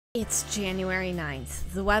It's January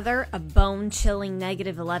 9th. The weather, a bone-chilling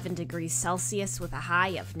negative 11 degrees Celsius with a high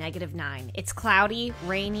of -9. It's cloudy,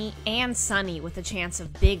 rainy, and sunny with a chance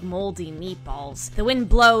of big moldy meatballs. The wind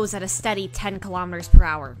blows at a steady 10 kilometers per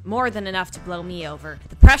hour, more than enough to blow me over.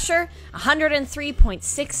 The pressure,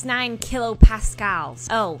 103.69 kilopascals.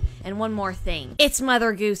 Oh, and one more thing. It's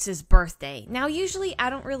Mother Goose's birthday. Now, usually I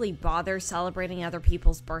don't really bother celebrating other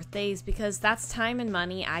people's birthdays because that's time and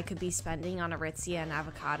money I could be spending on Aritzia and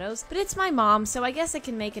avocado. But it's my mom, so I guess I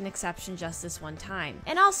can make an exception just this one time.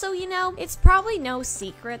 And also, you know, it's probably no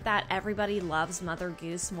secret that everybody loves Mother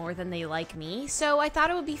Goose more than they like me, so I thought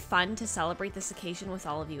it would be fun to celebrate this occasion with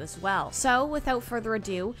all of you as well. So, without further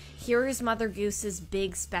ado, here is Mother Goose's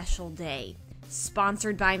big special day.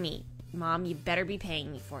 Sponsored by me. Mom, you better be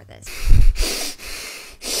paying me for this.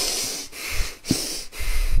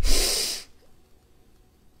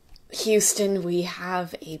 Houston, we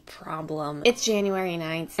have a problem. It's January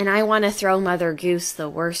 9th, and I want to throw Mother Goose the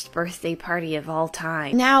worst birthday party of all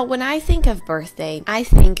time. Now, when I think of birthday, I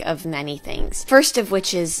think of many things. First of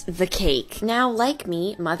which is the cake. Now, like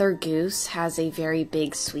me, Mother Goose has a very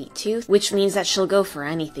big sweet tooth, which means that she'll go for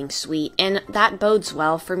anything sweet, and that bodes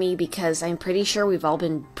well for me because I'm pretty sure we've all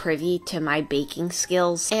been privy to my baking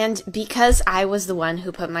skills, and because I was the one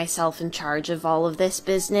who put myself in charge of all of this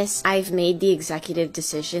business, I've made the executive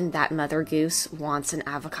decision that Mother Goose wants an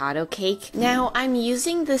avocado cake. Now, I'm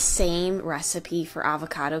using the same recipe for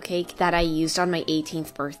avocado cake that I used on my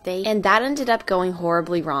 18th birthday, and that ended up going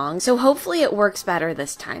horribly wrong, so hopefully it works better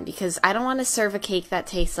this time, because I don't want to serve a cake that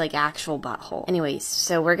tastes like actual butthole. Anyways,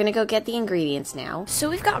 so we're gonna go get the ingredients now. So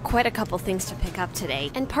we've got quite a couple things to pick up today,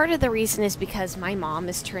 and part of the reason is because my mom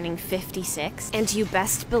is turning 56, and you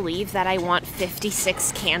best believe that I want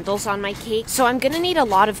 56 candles on my cake, so I'm gonna need a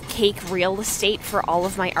lot of cake real estate for all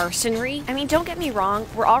of my arsenal. I mean, don't get me wrong,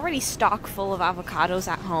 we're already stock full of avocados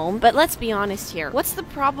at home, but let's be honest here. What's the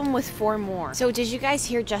problem with 4 more? So did you guys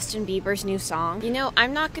hear Justin Bieber's new song? You know,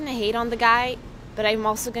 I'm not gonna hate on the guy, but I'm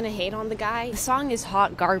also gonna hate on the guy. The song is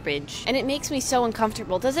hot garbage, and it makes me so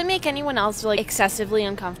uncomfortable. Does it make anyone else like excessively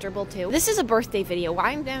uncomfortable too? This is a birthday video.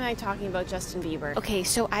 Why am I talking about Justin Bieber? Okay,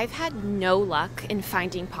 so I've had no luck in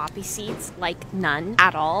finding poppy seeds, like none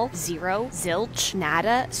at all, zero, zilch,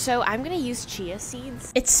 nada, so I'm gonna use chia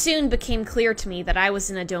seeds. It soon became clear to me that I was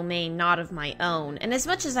in a domain not of my own, and as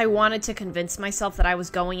much as I wanted to convince myself that I was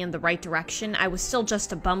going in the right direction, I was still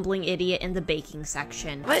just a bumbling idiot in the baking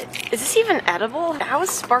section. What? Is this even edible? How is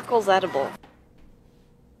sparkles edible?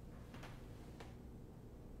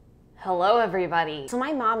 Hello everybody. So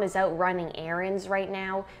my mom is out running errands right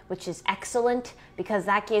now, which is excellent because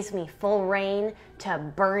that gives me full reign to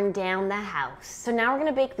burn down the house. So now we're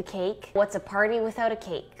gonna bake the cake. What's a party without a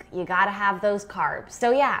cake? You gotta have those carbs. So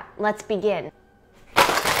yeah, let's begin.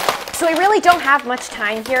 So I really don't have much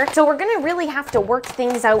time here, so we're gonna really have to work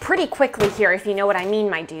things out pretty quickly here, if you know what I mean,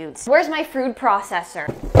 my dudes. Where's my food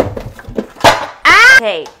processor?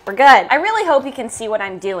 Okay, we're good. I really hope you can see what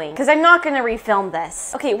I'm doing, because I'm not gonna refilm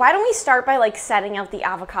this. Okay, why don't we start by like setting out the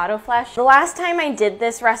avocado flesh? The last time I did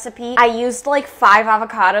this recipe, I used like 5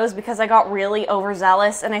 avocados because I got really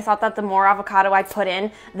overzealous and I thought that the more avocado I put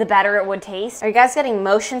in, the better it would taste. Are you guys getting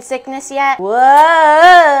motion sickness yet? Whoa!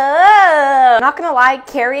 I'm not gonna lie,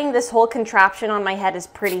 carrying this whole contraption on my head is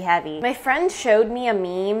pretty heavy. My friend showed me a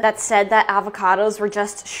meme that said that avocados were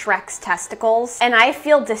just Shrek's testicles, and I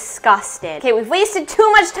feel disgusted. Okay, we've wasted too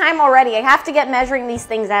much time already. I have to get measuring these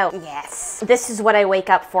things out. Yes. This is what I wake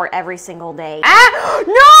up for every single day. Ah!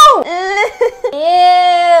 No!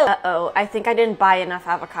 Ew! Uh-oh. I think I didn't buy enough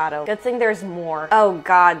avocado. Good thing there's more. Oh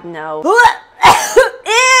God, no.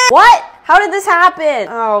 What? How did this happen?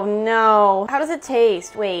 Oh no. How does it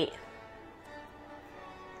taste? Wait.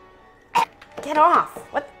 Get off.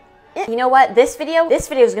 What? You know what? This video is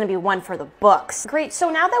gonna be one for the books. Great, so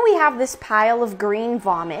now that we have this pile of green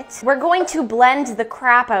vomit, we're going to blend the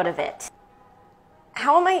crap out of it.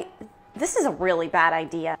 How am I? This is a really bad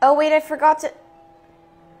idea. Oh wait, I forgot to...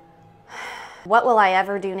 What will I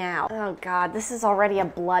ever do now? Oh God, this is already a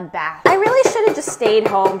bloodbath. I really should have just stayed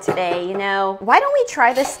home today, you know? Why don't we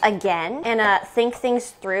try this again and think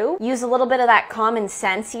things through? Use a little bit of that common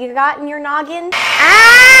sense you got in your noggin.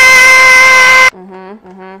 Ah!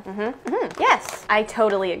 Yes, I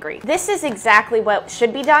totally agree. This is exactly what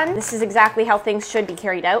should be done. This is exactly how things should be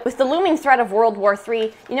carried out. With the looming threat of World War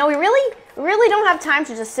III, you know, we really don't have time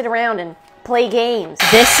to just sit around and play games.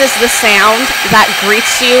 This is the sound that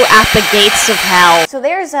greets you at the gates of hell. So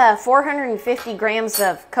there's 450 grams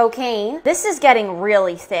of cocaine. This is getting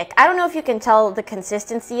really thick. I don't know if you can tell the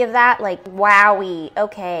consistency of that. Like, wowie.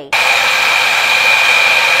 Okay.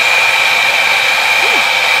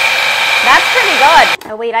 That's pretty pretty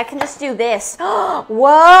good. Oh wait, I can just do this.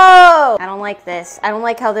 Whoa! I don't like this. I don't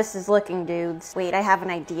like how this is looking, dudes. Wait, I have an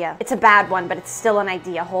idea. It's a bad one, but it's still an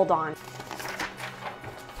idea. Hold on.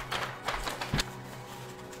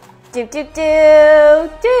 Do do do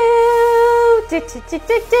do do do do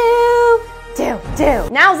do do do do.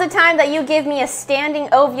 Now's the time that you give me a standing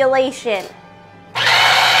ovulation.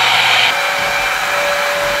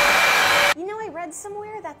 You know, I read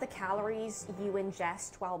somewhere that the calories you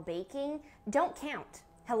ingest while baking don't count.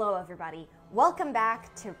 Hello, everybody. Welcome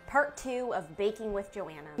back to part 2 of Baking with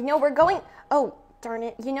Joanna. You know, we're going... Oh, darn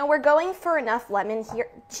it. You know, we're going for enough lemon here.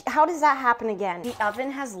 How does that happen again? The oven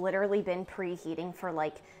has literally been preheating for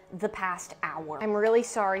like the past hour. I'm really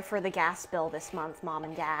sorry for the gas bill this month, Mom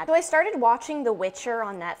and Dad. So I started watching The Witcher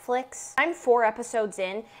on Netflix. I'm 4 episodes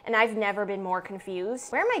in, and I've never been more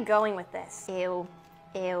confused. Where am I going with this? Ew.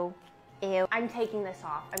 Ew. Ew. I'm taking this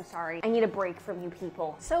off. I'm sorry. I need a break from you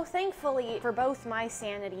people. So thankfully, for both my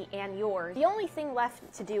sanity and yours, the only thing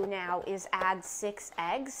left to do now is add 6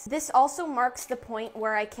 eggs. This also marks the point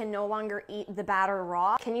where I can no longer eat the batter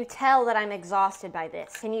raw. Can you tell that I'm exhausted by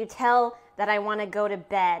this? Can you tell that I want to go to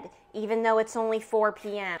bed, even though it's only 4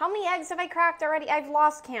 p.m. How many eggs have I cracked already? I've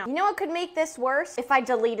lost count. You know what could make this worse? If I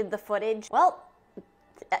deleted the footage. Well,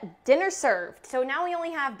 dinner served. So now we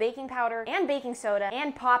only have baking powder and baking soda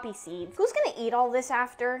and poppy seeds. Who's gonna eat all this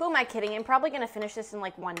after? Who am I kidding? I'm probably gonna finish this in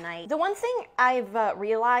like one night. The one thing I've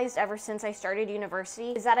realized ever since I started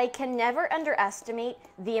university is that I can never underestimate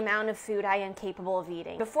the amount of food I am capable of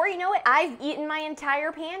eating. Before you know it, I've eaten my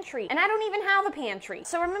entire pantry, and I don't even have a pantry.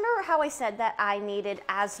 So remember how I said that I needed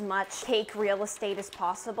as much cake real estate as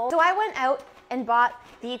possible? So I went out and bought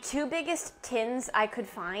the 2 biggest tins I could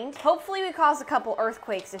find. Hopefully we cause a couple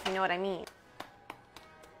earthquakes, if you know what I mean.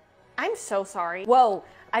 I'm so sorry. Whoa,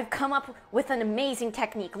 I've come up with an amazing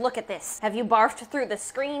technique. Look at this. Have you barfed through the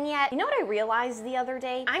screen yet? You know what I realized the other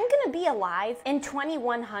day? I'm gonna be alive in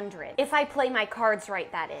 2100. If I play my cards right,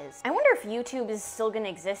 that is. I wonder if YouTube is still gonna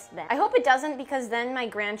exist then. I hope it doesn't, because then my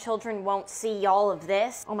grandchildren won't see all of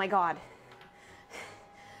this. Oh my God.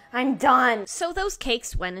 I'm done. So those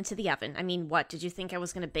cakes went into the oven. I mean, what? Did you think I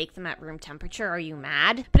was going to bake them at room temperature? Are you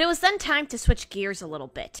mad? But it was then time to switch gears a little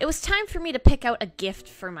bit. It was time for me to pick out a gift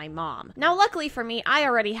for my mom. Now, luckily for me, I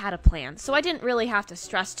already had a plan, so I didn't really have to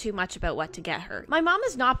stress too much about what to get her. My mom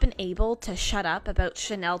has not been able to shut up about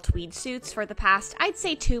Chanel tweed suits for the past, I'd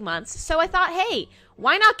say 2 months, so I thought, hey,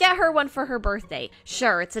 why not get her one for her birthday?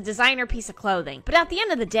 Sure, it's a designer piece of clothing, but at the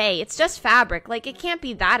end of the day, it's just fabric. Like, it can't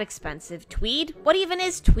be that expensive. Tweed? What even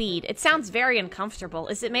is tweed? It sounds very uncomfortable.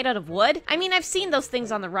 Is it made out of wood? I mean, I've seen those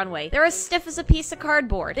things on the runway. They're as stiff as a piece of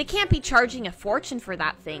cardboard. They can't be charging a fortune for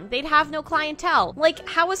that thing. They'd have no clientele. Like,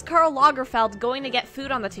 how is Karl Lagerfeld going to get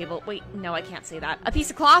food on the table? Wait, no, I can't say that. A piece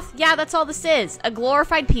of cloth? Yeah, that's all this is. A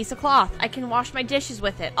glorified piece of cloth. I can wash my dishes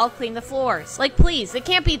with it. I'll clean the floors. Like, please, it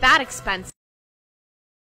can't be that expensive.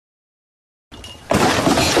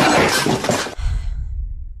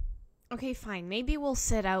 Okay, fine. Maybe we'll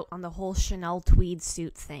sit out on the whole Chanel tweed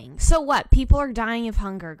suit thing. So what? People are dying of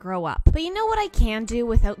hunger. Grow up. But you know what I can do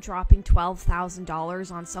without dropping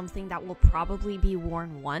 $12,000 on something that will probably be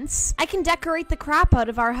worn once? I can decorate the crap out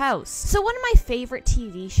of our house. So one of my favorite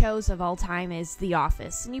TV shows of all time is The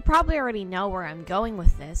Office, and you probably already know where I'm going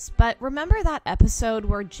with this, but remember that episode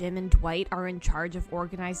where Jim and Dwight are in charge of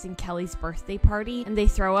organizing Kelly's birthday party, and they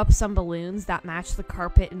throw up some balloons that match the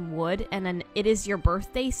carpet and wood, and an "It is your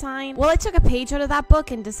birthday" sign? Well, I took a page out of that book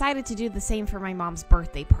and decided to do the same for my mom's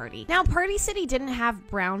birthday party. Now, Party City didn't have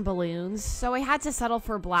brown balloons, so I had to settle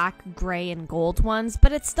for black, gray, and gold ones,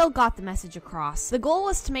 but it still got the message across. The goal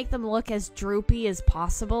was to make them look as droopy as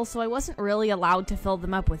possible, so I wasn't really allowed to fill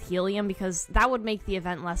them up with helium because that would make the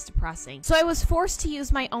event less depressing. So I was forced to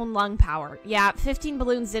use my own lung power. Yeah, 15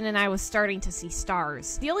 balloons in and I was starting to see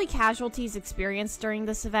stars. The only casualties experienced during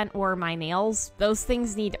this event were my nails. Those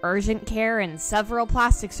things need urgent care and several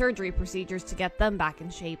plastic surgery procedures to get them back in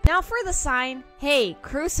shape. Now for the sign, hey,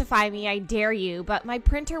 crucify me, I dare you, but my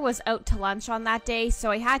printer was out to lunch on that day, so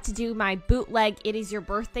I had to do my bootleg "It is your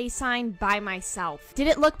birthday" sign by myself. Did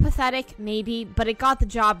it look pathetic? Maybe, but it got the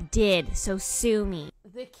job did, so sue me.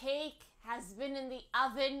 The cake has been in the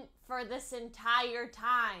oven for this entire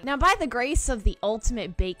time. Now, by the grace of the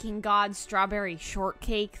ultimate baking god, strawberry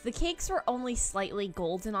shortcake, the cakes were only slightly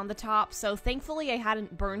golden on the top, so thankfully I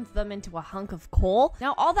hadn't burned them into a hunk of coal.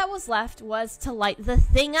 Now, all that was left was to light the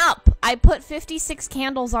thing up. I put 56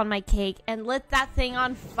 candles on my cake and lit that thing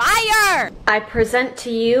on fire! I present to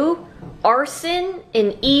you Arson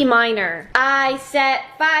in E minor. I set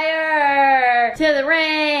fire to the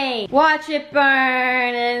rain. Watch it burn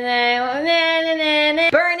and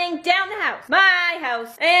then burning down the house. My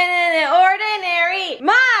house. And an ordinary.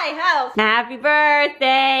 My house. Happy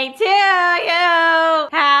birthday to you.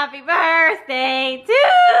 Happy birthday to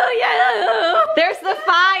you. There's the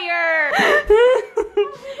fire.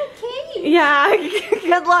 Okay. Yeah,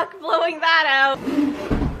 good luck blowing that out.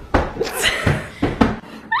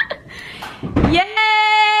 Yay!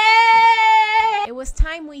 It was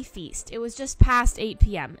time we feast. It was just past 8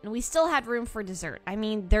 p.m. and we still had room for dessert. I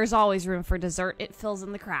mean, there's always room for dessert. It fills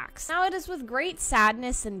in the cracks. Now it is with great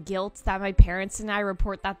sadness and guilt that my parents and I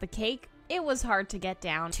report that the cake, it was hard to get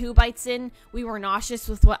down. 2 bites in, we were nauseous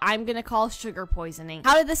with what I'm gonna call sugar poisoning.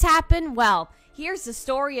 How did this happen? Well, here's the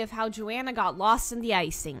story of how Joanna got lost in the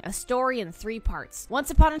icing, a story in 3 parts. Once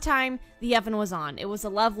upon a time, the oven was on. It was a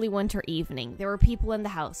lovely winter evening. There were people in the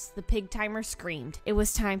house. The pig timer screamed. It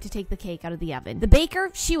was time to take the cake out of the oven. The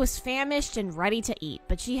baker, she was famished and ready to eat,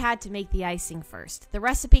 but she had to make the icing first. The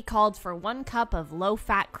recipe called for 1 cup of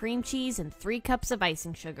low-fat cream cheese and 3 cups of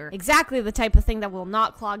icing sugar. Exactly the type of thing that will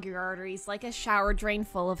not clog your arteries like a shower drain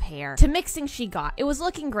full of hair. To mixing she got. It was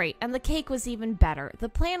looking great, and the cake was even better. The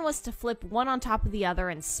plan was to flip one on top of the other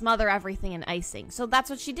and smother everything in icing, so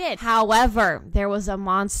that's what she did. However, there was a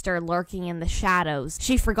monster lurking in the shadows.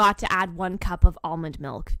 She forgot to add 1 cup of almond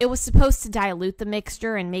milk. It was supposed to dilute the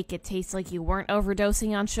mixture and make it taste like you weren't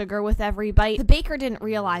overdosing on sugar with every bite. The baker didn't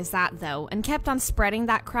realize that though, and kept on spreading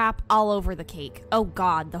that crap all over the cake. Oh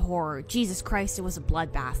god, the horror. Jesus Christ, it was a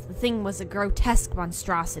bloodbath. The thing was a grotesque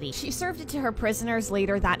monstrosity. She served it to her prisoners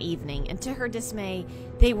later that evening, and to her dismay,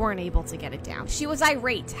 they weren't able to get it down. She was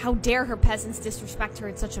irate. How dare her peasants disrespect her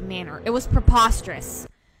in such a manner? It was preposterous.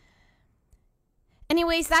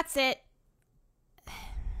 Anyways, that's it.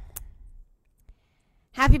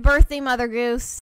 Happy birthday, Mother Goose.